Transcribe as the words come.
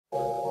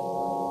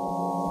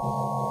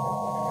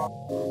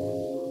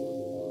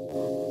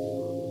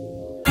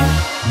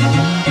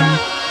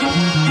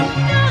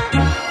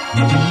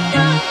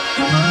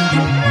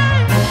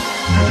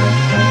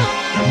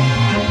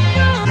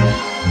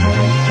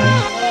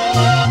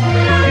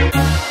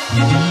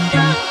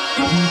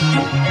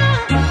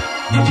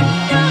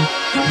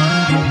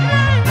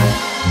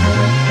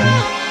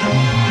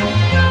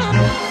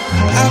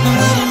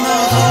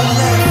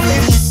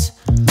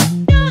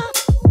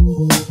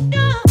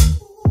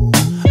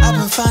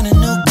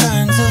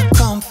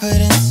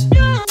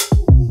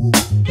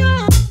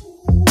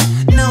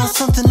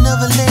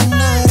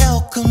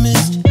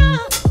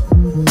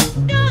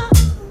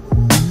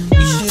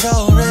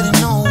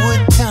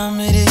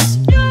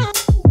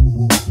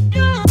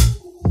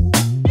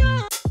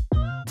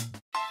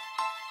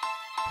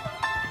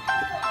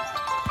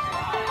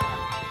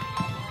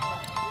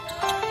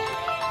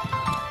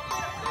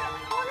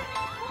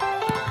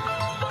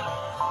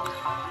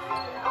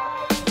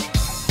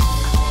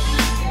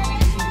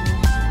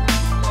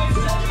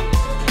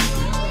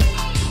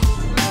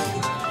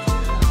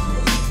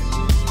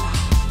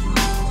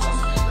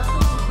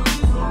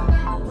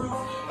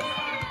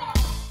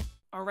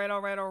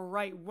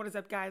What is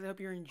up, guys? I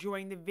hope you're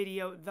enjoying the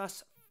video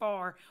thus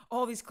far.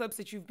 All these clips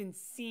that you've been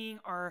seeing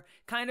are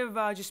kind of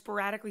just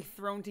sporadically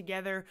thrown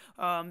together.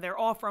 They're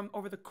all from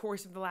over the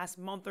course of the last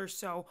month or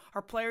so.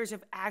 Our players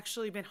have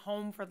actually been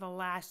home for the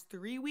last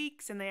 3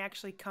 weeks, and they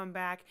actually come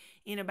back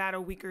in about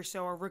a week or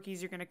so. Our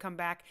rookies are going to come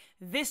back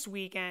this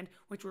weekend,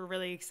 which we're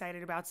really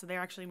excited about. So they're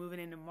actually moving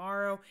in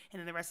tomorrow, and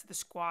then the rest of the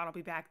squad will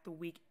be back the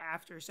week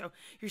after. So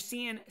you're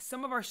seeing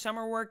some of our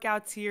summer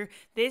workouts here.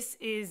 This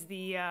is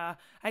the,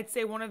 I'd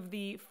say, one of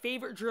the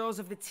favorite drills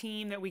of the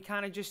team that we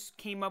kind of just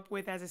came up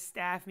with as a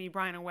staff, me,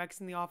 Brian, and Wex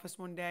in the office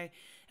one day.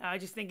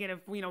 Just thinking of,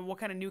 what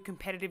kind of new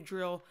competitive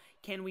drill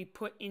can we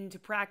put into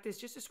practice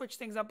just to switch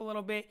things up a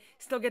little bit,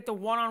 still get the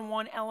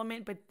one-on-one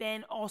element, but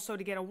then also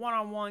to get a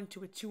one-on-one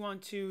to a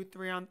 2-on-2,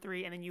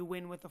 3-on-3, and then you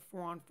win with a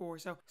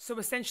 4-on-4. So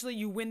essentially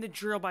you win the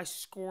drill by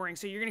scoring.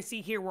 So you're going to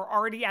see here we're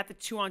already at the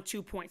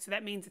 2-on-2 point. So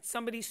that means that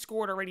somebody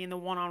scored already in the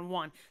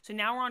 1-on-1. So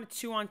now we're on a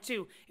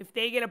 2-on-2. If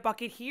they get a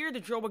bucket here,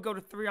 the drill would go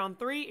to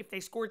 3-on-3. If they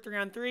scored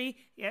 3-on-3,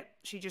 yep,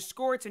 she just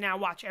scored. So now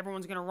watch,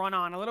 everyone's going to run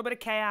on. A little bit of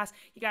chaos.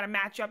 You got to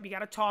match up. You got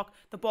to talk.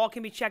 The ball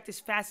can be checked as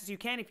fast as you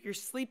can. If you're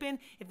sleeping,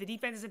 if the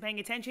defense isn't paying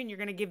attention, you're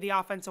going to give the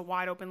offense a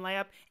wide open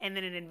layup and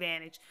then an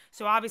advantage.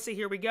 So obviously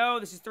here we go.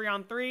 This is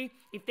 3-on-3.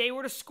 If they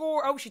were to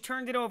score, oh, she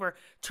turned it over.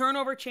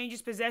 Turnover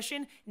changes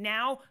possession.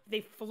 Now they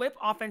flip.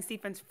 Offense,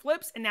 defense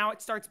flips, and now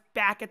it starts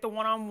back at the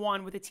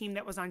 1-on-1 with a team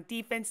that was on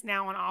defense,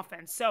 now on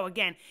offense. So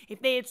again,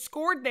 if they had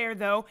scored there,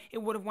 though,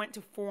 it would have went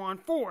to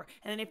 4-on-4.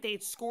 And then if they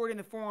had scored in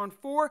the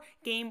 4-on-4,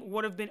 game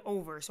would have been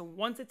over. So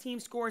once a team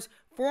scores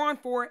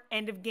 4-on-4,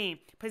 end of game.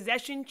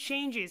 Possession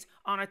changes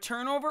on a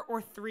turnover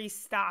or 3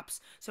 stops.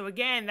 So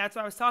again, that's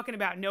what I was talking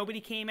about. Nobody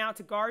came out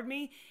to guard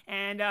me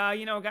and,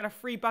 got a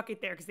free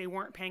bucket there because they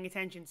weren't paying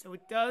attention. So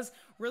it does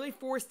really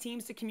force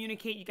teams to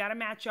communicate. You got to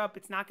match up.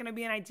 It's not going to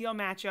be an ideal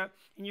matchup.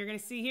 And you're going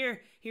to see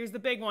here, here's the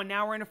big one.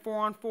 Now we're in a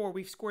 4-on-4.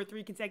 We've scored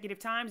 3 consecutive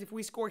times. If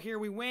we score here,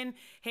 we win.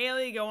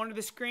 Haley, go under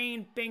the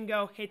screen.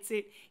 Bingo, hits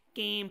it.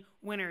 Game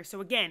winner.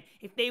 So again,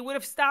 if they would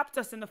have stopped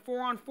us in the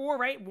 4-on-4,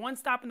 right? 1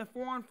 stop in the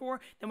 4-on-4,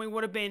 then we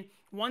would have been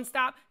 1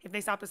 stop. If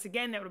they stopped us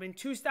again, that would have been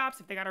 2 stops.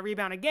 If they got a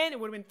rebound again, it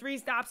would have been 3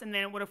 stops, and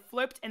then it would have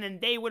flipped, and then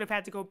they would have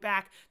had to go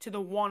back to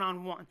the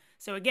 1-on-1.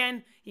 So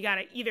again, you got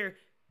to either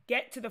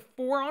get to the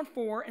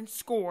 4-on-4 and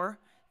score.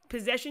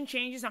 Possession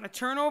changes on a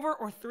turnover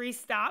or 3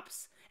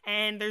 stops.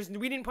 And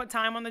we didn't put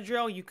time on the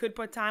drill. You could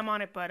put time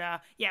on it, but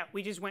yeah,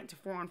 we just went to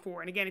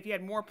 4-on-4. And again, if you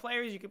had more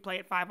players, you could play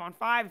it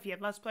 5-on-5. If you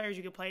had less players,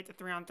 you could play it to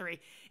 3-on-3.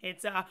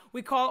 It's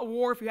we call it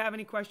war. If you have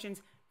any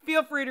questions,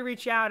 feel free to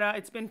reach out.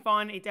 It's been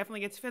fun. It definitely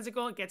gets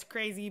physical. It gets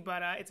crazy,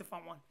 but it's a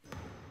fun one.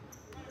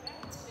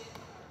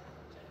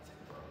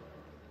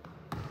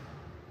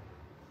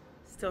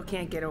 Still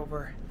can't get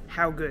over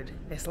how good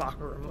this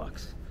locker room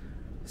looks.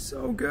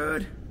 So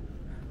good.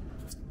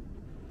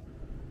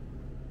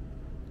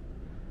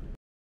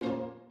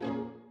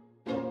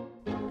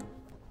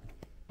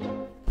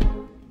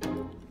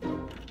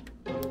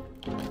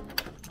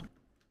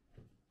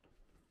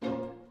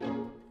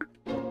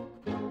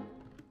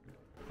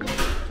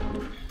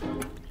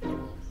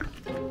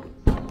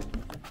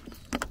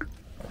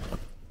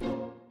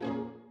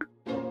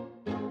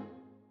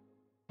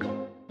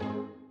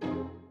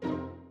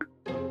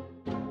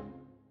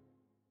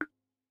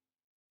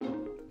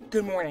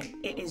 Good morning.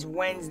 It is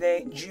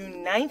Wednesday,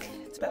 June 9th.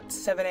 It's about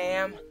 7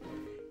 a.m.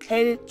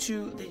 Headed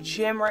to the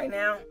gym right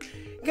now.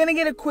 Gonna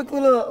get a quick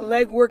little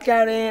leg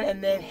workout in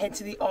and then head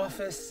to the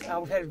office.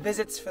 We've had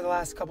visits for the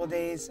last couple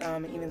days,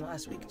 even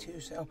last week too.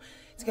 So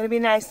it's gonna be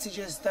nice to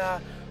just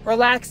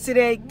relax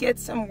today, get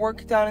some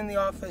work done in the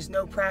office,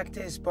 no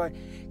practice, but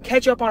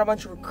catch up on a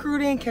bunch of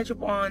recruiting, catch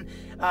up on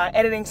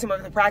editing some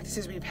of the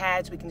practices we've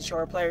had so we can show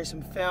our players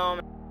some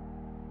film.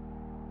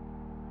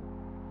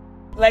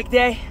 Leg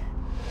day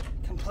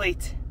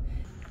complete.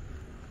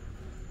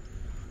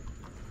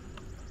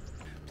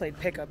 Played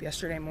pickup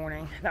yesterday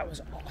morning. That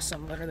was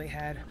awesome. Literally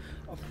had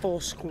a full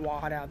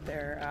squad out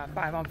there.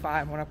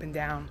 5-on-5, went up and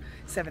down.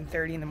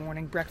 7:30 in the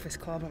morning.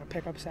 Breakfast club on a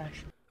pickup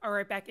sesh. All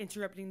right, back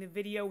interrupting the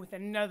video with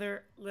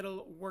another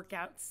little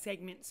workout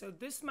segment. So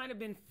this might have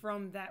been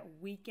from that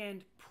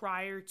weekend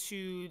prior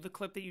to the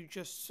clip that you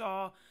just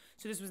saw.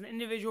 So this was an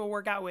individual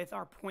workout with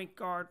our point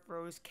guard,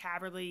 Rose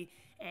Caverly.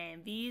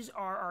 And these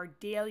are our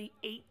daily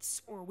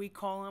 8s, or we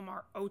call them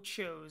our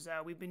ochos.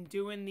 We've been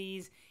doing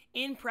these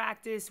in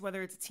practice,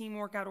 whether it's a team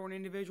workout or an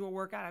individual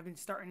workout. I've been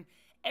starting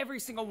every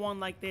single one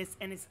like this,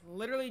 and it's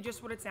literally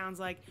just what it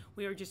sounds like.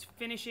 We are just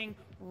finishing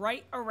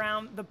right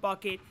around the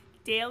bucket.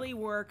 Daily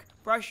work,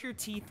 brush your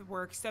teeth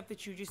work, stuff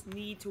that you just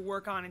need to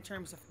work on in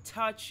terms of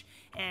touch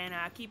and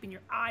keeping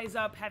your eyes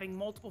up, having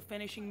multiple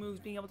finishing moves,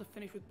 being able to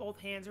finish with both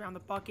hands around the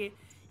bucket.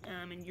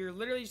 And you're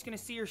literally just going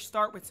to see her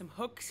start with some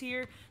hooks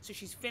here. So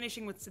she's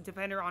finishing with the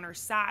defender on her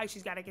side.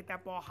 She's got to get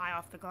that ball high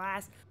off the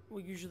glass.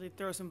 We'll usually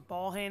throw some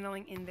ball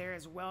handling in there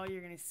as well. You're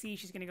going to see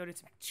she's going to go to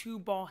some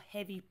 2-ball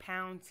heavy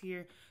pounds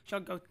here. She'll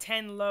go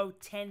 10 low,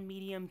 10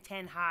 medium,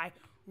 10 high.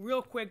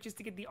 real quick just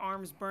to get the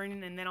arms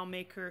burning, and then I'll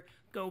make her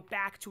go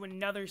back to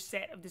another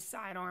set of the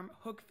sidearm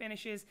hook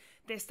finishes.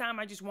 This time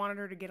I just wanted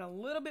her to get a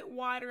little bit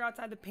wider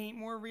outside the paint,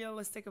 more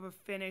realistic of a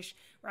finish,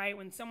 right?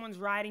 When someone's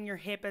riding your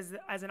hip as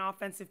an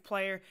offensive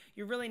player,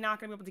 you're really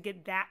not going to be able to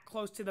get that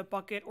close to the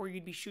bucket, or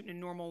you'd be shooting a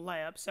normal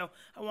layup. So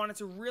I wanted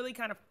to really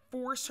kind of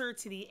force her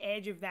to the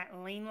edge of that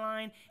lane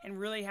line and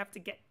really have to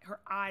get her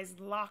eyes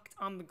locked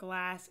on the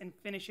glass and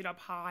finish it up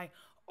high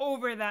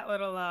over that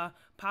little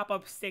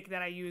pop-up stick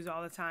that I use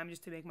all the time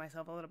just to make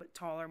myself a little bit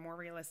taller, more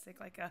realistic,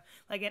 like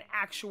an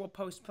actual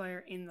post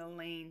player in the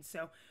lane.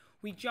 So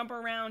we jump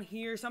around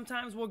here.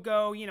 Sometimes we'll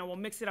go, we'll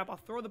mix it up. I'll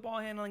throw the ball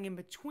handling in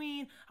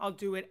between. I'll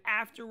do it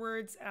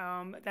afterwards.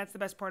 That's the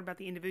best part about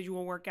the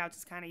individual workouts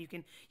is kind of you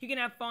can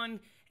have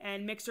fun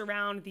and mix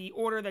around the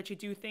order that you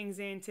do things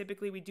in.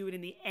 Typically, we do it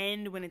in the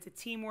end when it's a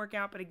team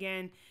workout. But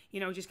again,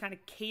 just kind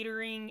of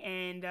catering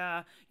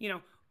and,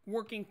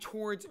 working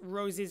towards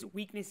Rose's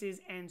weaknesses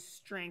and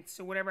strengths.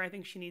 So whatever I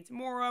think she needs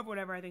more of,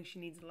 whatever I think she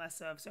needs less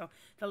of. So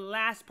the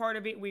last part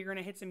of it, we're going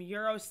to hit some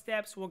Euro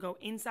steps. We'll go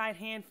inside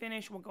hand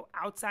finish. We'll go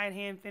outside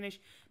hand finish,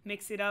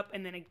 mix it up.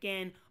 And then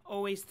again,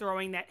 always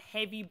throwing that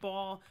heavy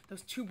ball,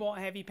 those 2 ball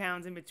heavy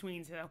pounds in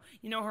between. So,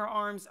 her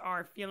arms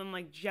are feeling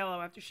like jello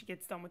after she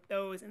gets done with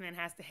those and then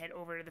has to head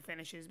over to the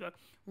finishes. But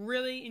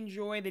really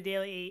enjoy the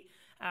daily 8.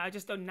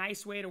 Just a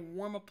nice way to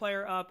warm a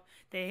player up.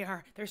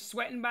 They're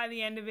sweating by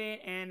the end of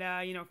it, and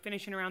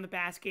finishing around the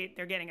basket.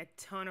 They're getting a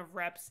ton of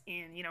reps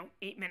in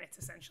 8 minutes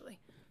essentially.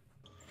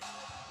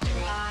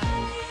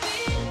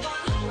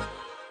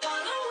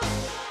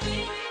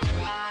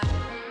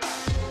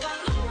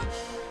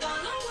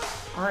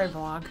 All right,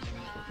 vlog.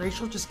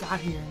 Rachel just got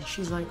here and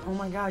she's like, "Oh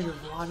my God, you're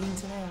vlogging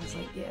today?" I was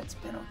like, "Yeah, it's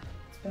been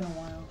a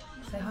while."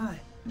 Say hi.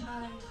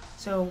 Hi.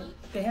 So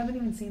they haven't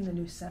even seen the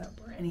new setup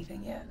or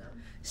anything yet.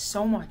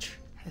 So much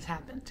has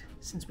happened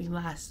since we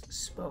last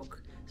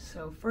spoke.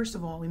 So first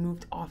of all, we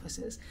moved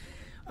offices.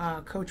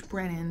 Coach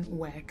Brennan,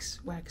 Wex,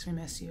 we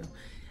miss you.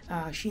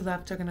 She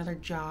left, took another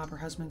job. Her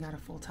husband got a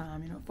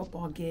full-time,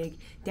 football gig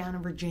down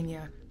in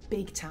Virginia,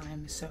 big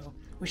time. So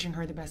wishing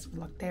her the best of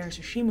luck there.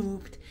 So she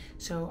moved.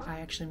 So I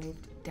actually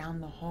moved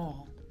down the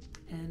hall,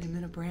 and I'm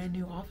in a brand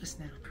new office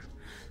now.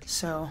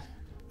 So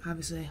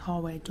obviously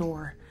hallway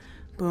door,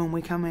 boom,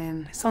 we come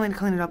in. Still need to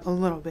clean it up a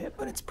little bit,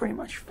 but it's pretty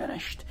much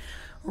finished.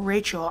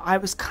 Rachel, I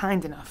was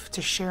kind enough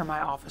to share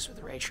my office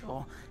with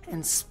Rachel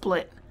and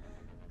split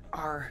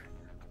our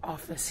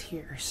office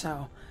here.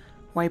 So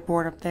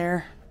whiteboard up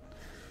there.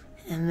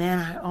 And then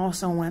I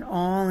also went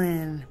all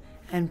in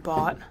and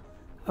bought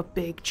a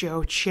Big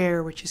Joe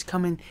chair, which is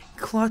coming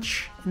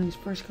clutch in these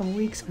first couple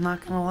weeks. I'm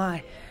not gonna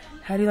lie.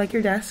 How do you like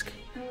your desk?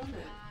 I love it.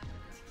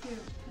 It's cute.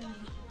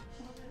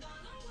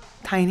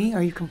 Tiny?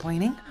 Are you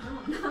complaining? No,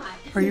 I'm not.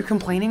 Are you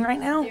complaining right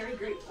now? Very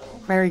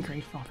grateful. Very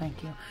grateful,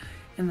 thank you.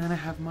 And then I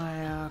have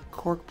my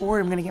cork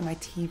board. I'm gonna get my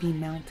TV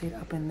mounted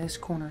up in this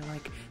corner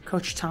like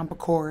Coach Tom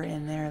Pecor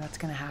in there. That's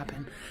gonna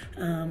happen.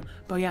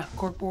 But yeah,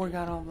 cork board,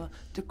 got all the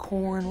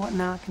decor and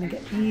whatnot. Gonna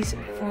get these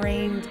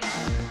framed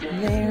up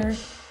there.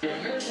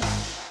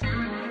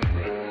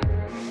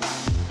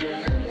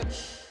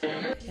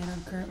 And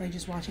I'm currently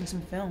just watching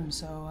some film.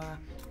 So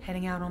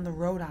heading out on the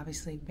road,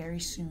 obviously, very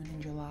soon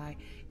in July.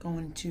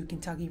 Going to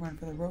Kentucky, run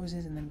for the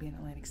Roses, and then be in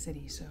Atlantic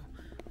City. So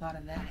a lot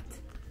of that.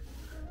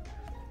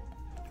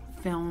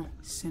 Film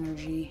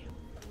synergy.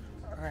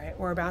 All right,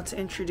 we're about to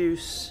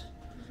introduce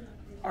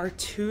our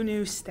 2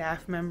 new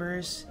staff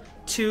members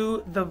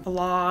to the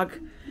vlog.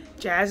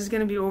 Jazz is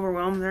gonna be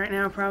overwhelmed right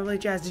now, probably.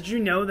 Jazz, did you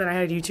know that I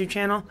had a YouTube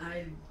channel?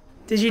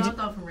 Did you found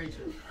out from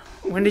Rachel.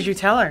 When did you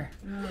tell her?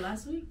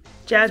 Last week.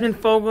 Jasmine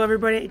Fogle,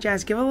 everybody.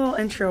 Jazz, give a little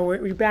intro,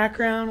 your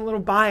background, a little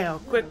bio,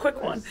 quick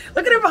one.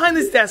 Look at her behind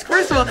this desk.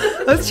 First of all,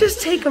 let's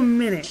just take a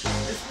minute.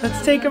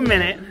 Let's take a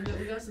minute.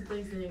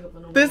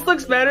 This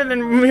looks better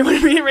than when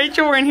me and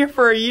Rachel were in here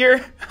for a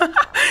year.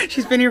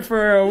 She's been here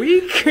for a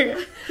week.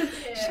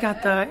 She's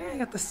got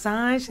the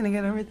signs. She's gonna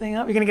get everything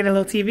up. You're gonna get a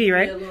little TV,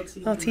 right? Yeah,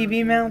 little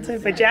TV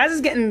mounted. But Jazz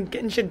is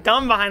getting shit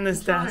done behind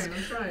this desk.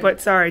 I'm trying.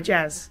 But sorry,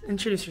 Jazz,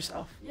 introduce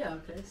yourself. Yeah,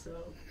 okay, so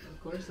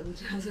of course I'm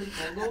Jasmine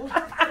Fogle.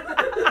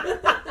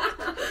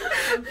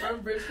 I'm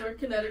from Bridgeport,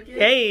 Connecticut.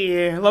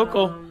 Hey,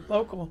 local.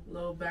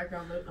 Little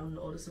background, I'm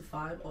the oldest of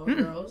 5, all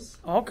girls.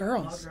 All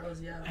girls. All girls,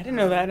 yeah. I didn't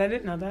know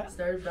that.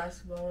 Started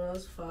basketball when I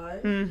was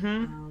 5.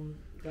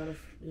 Got a,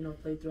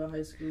 played throughout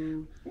high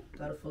school.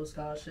 Got a full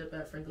scholarship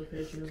at Franklin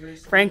Pierce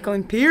University.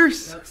 Franklin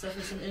Pierce. Yep,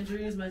 suffered some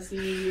injuries my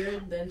senior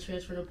year, then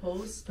transferred to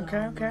Post.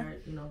 Okay. Where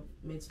I,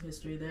 made some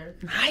history there.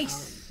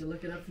 Nice. You can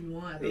look it up if you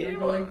want. We're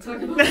going to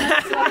talk about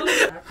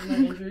that. After my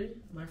injury,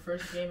 my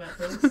first game at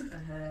Post,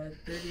 I had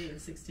 38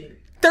 and 16.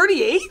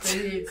 38?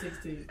 38 and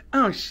 16.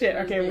 Oh shit.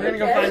 Okay, we're gonna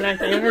go find that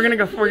thing. We're gonna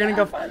go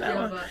find that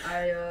one. But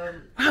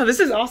Wow, this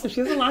is awesome. She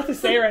has a lot to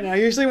say right now.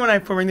 Usually when I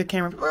bring the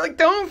camera, people are like,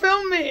 "Don't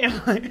film me."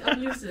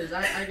 I'm used to this.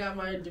 I got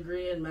my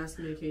degree in mass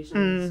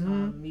communications,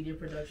 media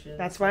production.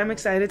 That's why I'm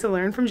excited to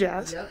learn from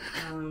Jazz. Yep.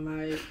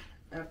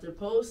 After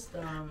Post,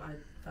 I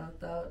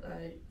found out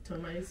I tore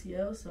my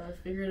ACL, so I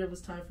figured it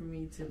was time for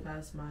me to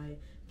pass my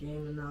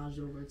game and knowledge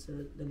over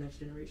to the next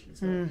generation.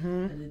 So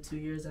I did 2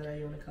 years at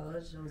Iona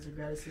College. I was a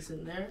grad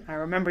assistant there. I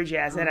remember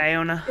Jazz at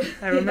Iona.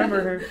 I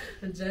remember her.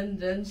 And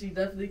Jen, she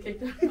definitely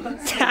kicked her butt.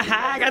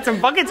 I got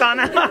some buckets on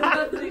her.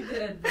 Definitely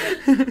did.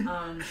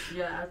 But,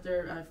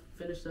 after I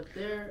finished up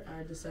there,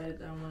 I decided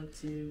that I wanted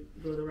to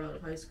go the route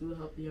of high school,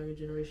 help the younger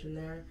generation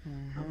there.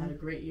 I had a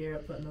great year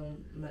at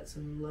Putnam, met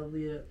some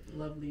lovely,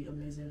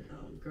 amazing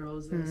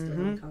girls that I still have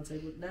in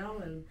contact with now,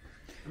 and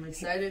I'm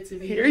excited to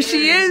be here. Here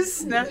she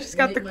is. Now she's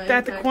got the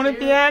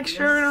Quinnipiac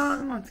shirt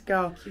on. Let's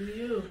go.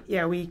 You.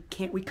 Yeah, we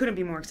couldn't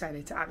be more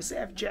excited to obviously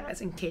have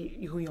Jazz and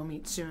Kate, who you'll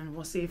meet soon.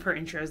 We'll see if her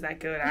intro is that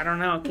good. I don't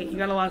know. Kate, you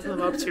got a lot to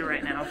live up to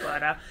right now,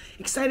 but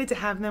excited to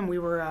have them. We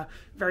were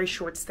very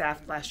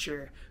short-staffed last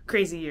year.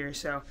 Crazy year,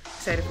 so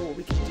excited for what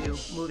we can do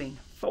moving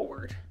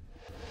forward.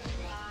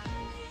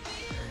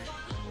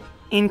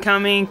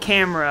 Incoming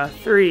camera.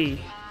 3,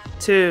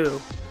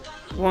 2,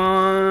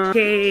 1.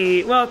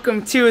 Kate,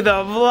 welcome to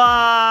the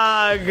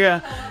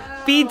vlog.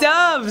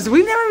 B-dubs.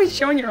 We've never been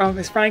showing your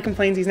office. Brian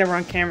complains he's never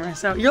on camera,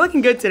 so you're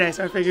looking good today,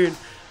 so I figured.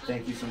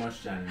 Thank you so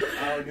much, Johnny.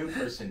 Oh, new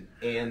person,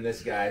 and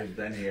this guy who's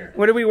been here.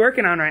 What are we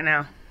working on right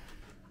now?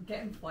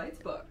 Getting flights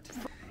booked.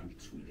 I'm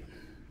tweeting.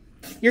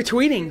 You're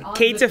tweeting.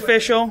 Kate's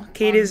official.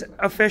 Kate is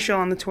official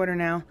on the Twitter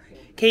now.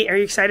 Kate, are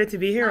you excited to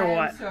be here or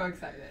what? I'm so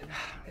excited.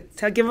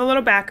 Give a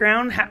little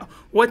background.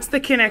 What's the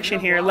connection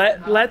here?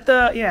 Let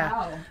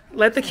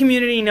the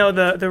community know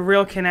the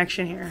real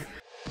connection here.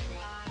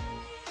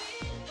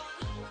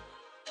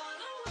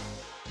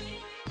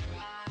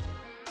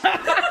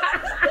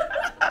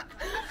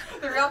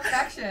 The real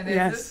connection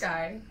is this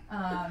guy.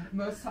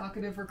 Most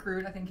talkative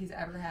recruit I think he's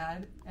ever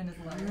had in his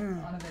life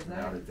on a visit.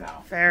 Without a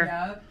doubt. Fair.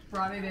 Yep.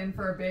 Brought it in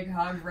for a big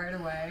hug right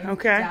away.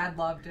 Okay. Dad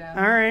loved him.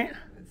 All right.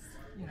 It's,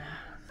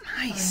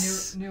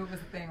 Nice. Knew it was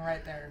a thing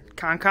right there.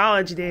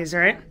 College days,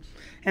 right?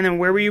 And then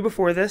where were you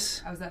before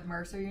this? I was at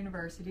Mercer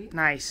University.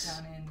 Nice.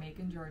 Down in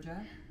Macon,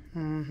 Georgia.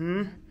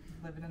 Mm-hmm.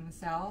 Living in the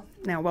South.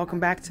 Now welcome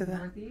back to the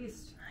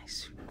Northeast.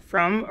 Nice.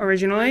 From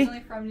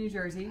originally From New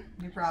Jersey,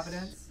 New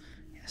Providence.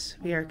 Yes,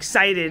 we are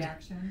excited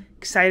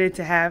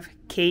to have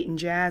Kate and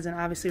Jazz and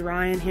obviously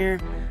Ryan here.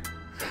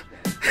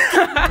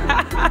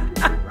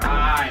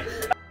 Right.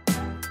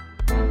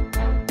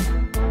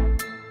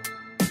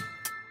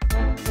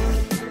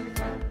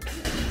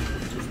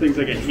 This thing's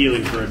like a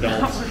Healy for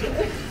adults.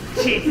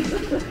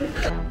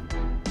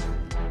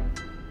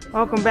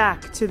 Welcome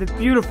back to the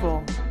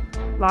beautiful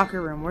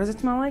locker room. What does it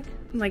smell like?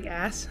 Like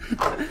ass.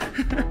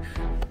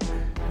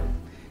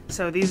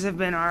 So these have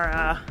been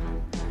our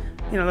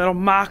little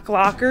mock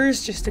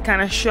lockers just to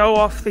kind of show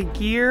off the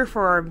gear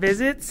for our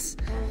visits.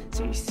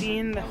 So you're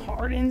seeing the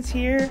Hardens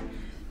here,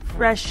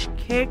 fresh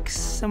kicks,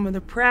 some of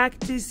the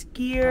practice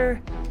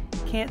gear.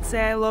 Can't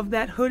say I love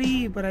that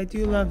hoodie, but I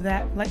do love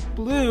that light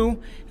blue.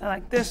 I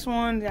like this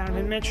one,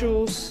 Donovan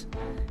Mitchell's.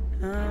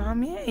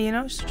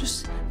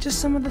 Just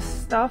some of the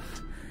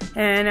stuff.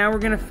 And now we're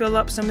gonna fill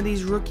up some of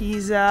these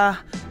rookies'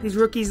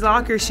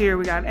 lockers here.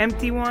 We got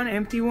empty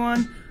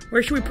one.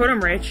 Where should we put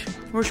them, Rach?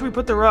 Where should we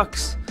put the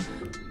rooks?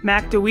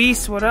 Mac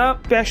DeWeese, what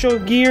up? Special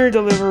gear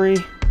delivery.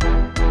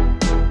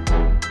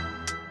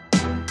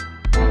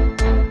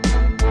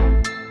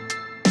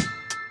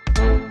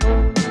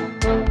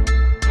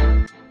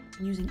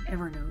 I'm using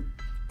Evernote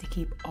to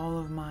keep all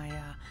of my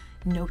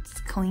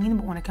notes clean,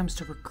 but when it comes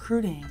to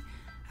recruiting,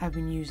 I've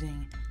been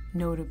using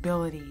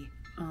Notability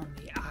on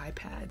the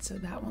iPad. So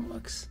that one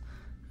looks,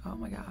 oh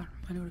my God,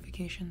 my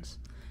notifications.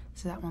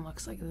 So that one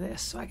looks like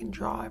this, so I can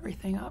draw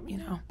everything up,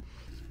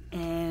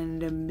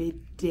 And a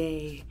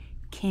midday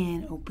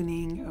can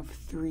opening of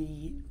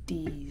 3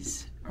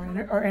 Ds.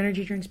 Are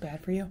energy drinks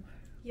bad for you?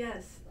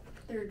 Yes,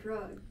 they're a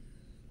drug.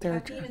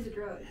 Caffeine is a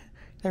drug.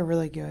 They're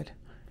really good.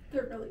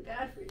 They're really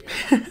bad for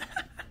you.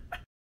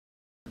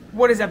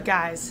 What is up,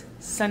 guys?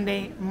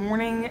 Sunday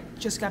morning,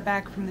 just got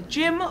back from the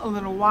gym a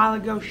little while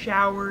ago,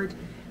 showered,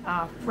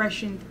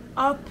 freshened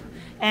up,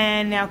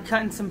 and now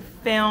cutting some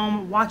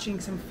film, watching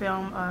some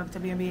film of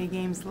WNBA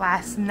games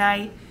last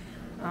night.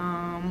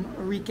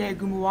 Arike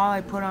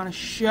Ogunbowale put on a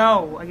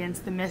show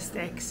against the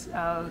Mystics.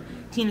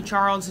 Tina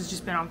Charles has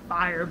just been on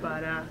fire,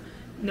 but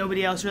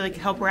nobody else really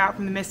could help her out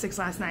from the Mystics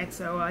last night.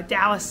 So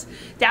Dallas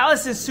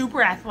is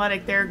super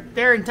athletic.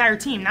 Their entire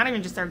team, not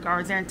even just their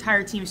guards, their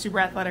entire team is super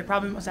athletic.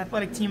 Probably the most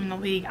athletic team in the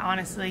league,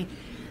 honestly.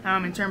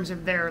 In terms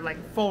of their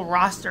full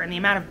roster and the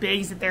amount of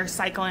bigs that they're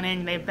cycling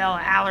in. They have Bella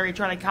Allery,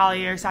 Charlie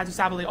Collier, Satu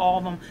Sabali, all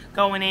of them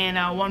going in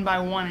one by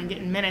one and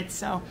getting minutes.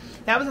 So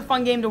that was a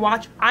fun game to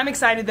watch. I'm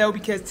excited though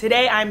because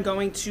today I'm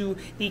going to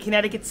the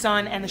Connecticut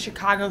Sun and the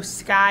Chicago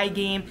Sky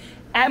game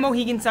at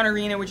Mohegan Sun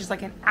Arena, which is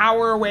like an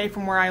hour away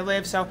from where I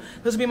live. So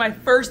this will be my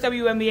first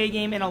WNBA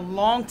game in a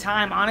long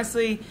time,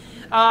 honestly.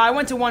 I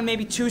went to one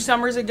maybe 2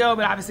 summers ago,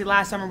 but obviously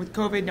last summer with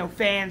COVID, no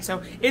fans.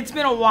 So it's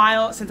been a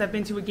while since I've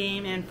been to a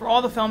game, and for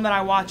all the film that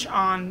I watch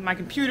on my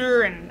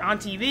computer and on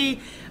TV,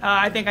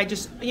 I think I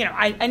just,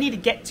 I need to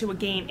get to a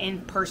game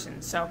in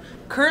person. So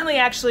currently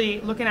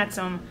actually looking at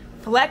some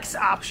flex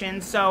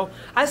option. So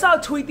I saw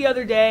a tweet the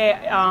other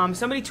day,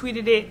 somebody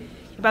tweeted it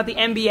about the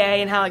NBA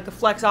and how like the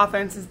flex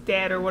offense is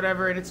dead or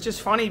whatever, and it's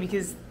just funny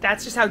because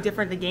that's just how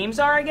different the games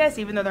are, I guess,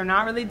 even though they're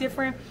not really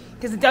different.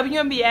 Because the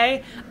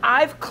WNBA,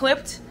 I've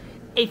clipped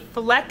a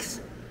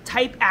flex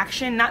type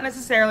action, not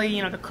necessarily,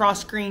 you know, the cross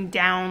screen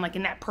down like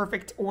in that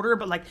perfect order,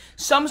 but like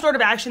some sort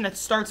of action that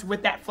starts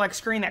with that flex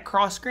screen, that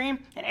cross screen,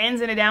 and ends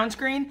in a down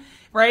screen,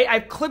 right?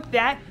 I've clipped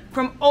that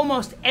from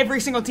almost every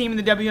single team in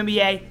the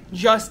WNBA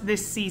just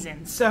this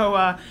season.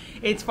 So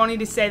it's funny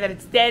to say that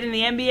it's dead in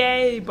the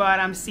NBA, but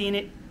I'm seeing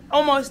it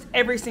almost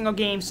every single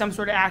game, some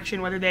sort of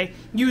action, whether they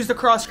use the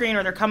cross screen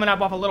or they're coming up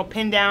off a little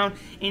pin down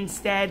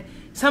instead.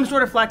 Some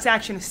sort of flex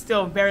action is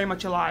still very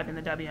much alive in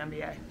the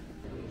WNBA.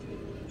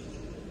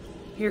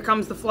 Here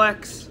comes the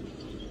flex.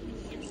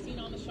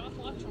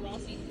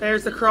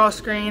 There's the cross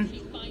screen.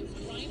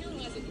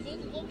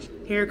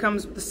 Here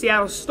comes the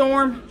Seattle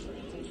Storm.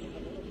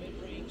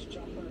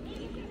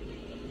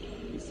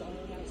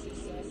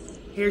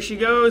 Here she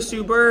goes,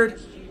 Sue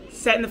Bird,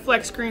 setting the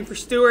flex screen for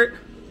Stewart.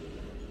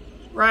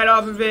 Right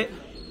off of it,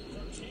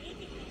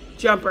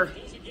 jumper.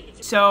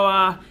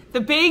 So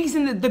the bigs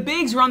and the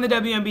bigs run the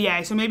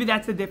WNBA, so maybe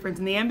that's the difference.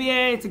 In the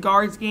NBA, it's a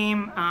guards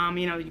game.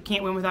 You know, you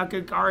can't win without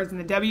good guards. In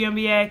the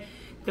WNBA,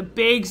 the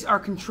bigs are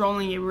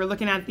controlling it. We were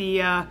looking at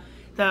the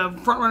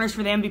front runners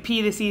for the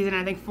MVP this season.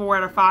 I think 4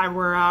 out of 5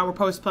 were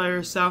post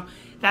players. So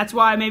that's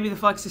why maybe the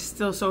flex is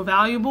still so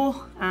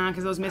valuable,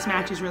 because those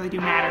mismatches really do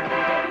matter in the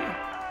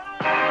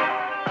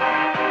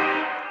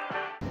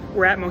W.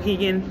 We're at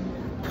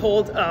Mohegan,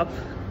 pulled up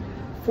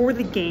for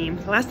the game.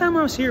 The last time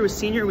I was here was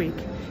senior week.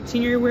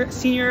 Senior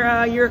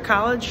year of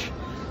college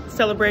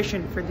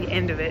celebration for the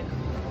end of it.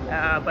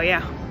 But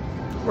yeah,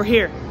 we're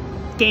here.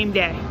 Game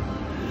day.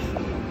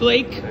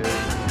 Blake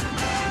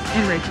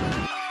and Rachel.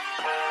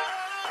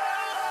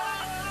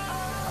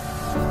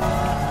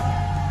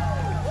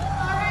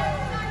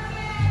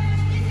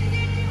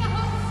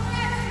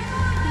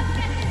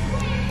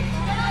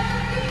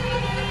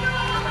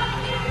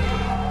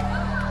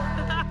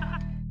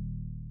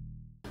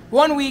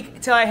 One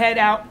week till I head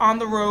out on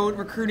the road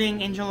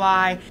recruiting in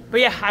July. But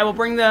yeah, I will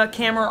bring the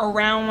camera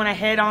around when I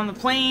head on the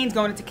planes,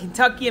 going into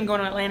Kentucky, I'm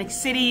going to Atlantic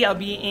City, I'll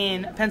be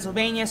in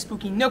Pennsylvania,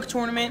 Spooky Nook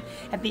tournament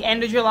at the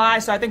end of July,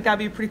 so I think that'll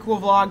be a pretty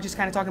cool vlog, just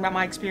kind of talking about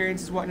my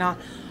experiences and whatnot.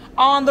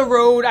 On the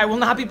road, I will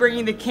not be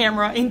bringing the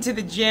camera into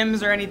the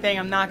gyms or anything.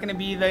 I'm not going to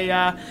be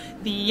the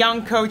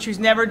young coach who's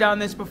never done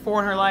this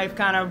before in her life,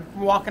 kind of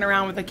walking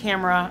around with a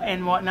camera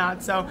and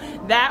whatnot. So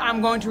that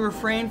I'm going to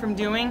refrain from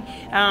doing.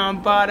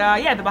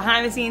 Yeah, the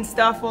behind-the-scenes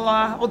stuff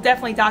we'll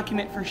definitely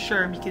document for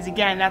sure, because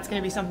again, that's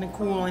going to be something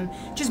cool and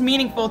just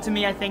meaningful to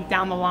me, I think,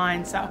 down the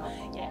line. So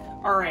yeah.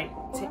 All right,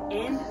 to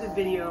end the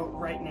video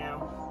right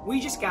now, we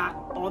just got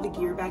all the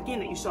gear back in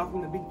that you saw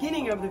from the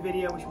beginning of the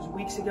video, which was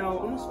weeks ago,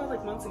 almost felt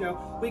like months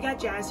ago. We got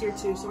Jazz here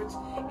too,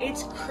 so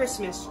it's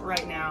Christmas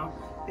right now.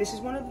 This is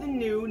one of the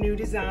new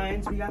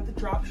designs. We got the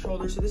drop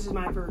shoulder, so this is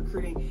mine for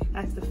recruiting.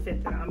 That's the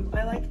fit that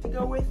I like to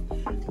go with.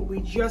 We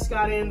just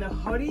got in the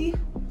hoodie,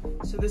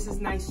 so this is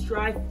nice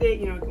dry fit,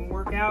 you know, it can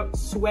work out,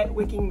 sweat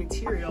wicking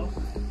material.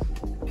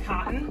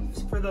 Cotton,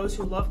 for those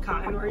who love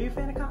cotton. Are you a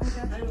fan of cotton,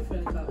 Jazz? I'm a fan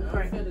of cotton. I'm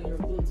a fan of your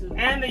blue too.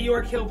 And the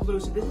York Hill blue.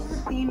 So this is the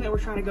theme that we're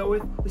trying to go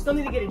with. We still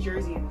need to get a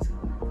jersey in this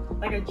color.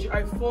 Like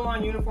a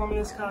full-on uniform in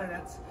this color.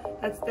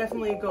 That's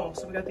definitely a goal.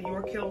 So we got the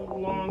York Hill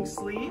long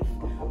sleeve.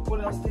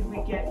 What else did we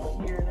get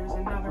here? There's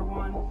another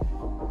one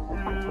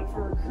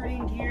for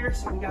recruiting gear.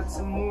 So we got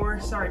some more.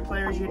 Sorry,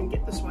 players, you didn't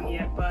get this one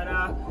yet. But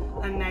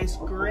a nice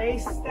gray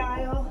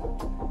style.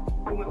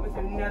 We went with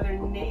another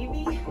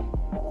navy.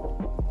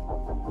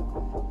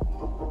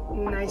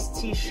 Nice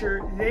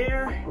t-shirt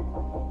there.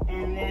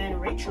 And then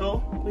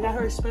Rachel, we got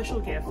her a special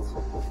gift.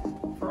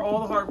 For all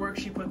the hard work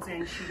she puts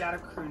in, she got a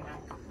crew neck.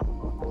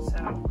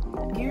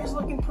 So, gear's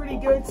looking pretty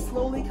good,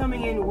 slowly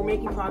coming in. We're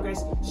making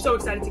progress. So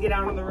excited to get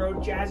out on the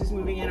road. Jazz is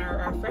moving in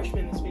our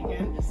freshman this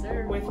weekend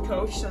with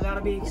Coach, so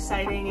that'll be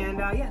exciting. And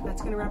yeah,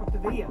 that's going to wrap up the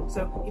video.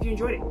 So, if you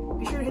enjoyed it,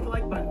 be sure to hit the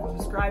like button,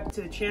 subscribe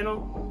to the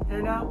channel,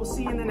 and we'll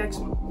see you in the next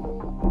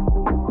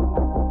one.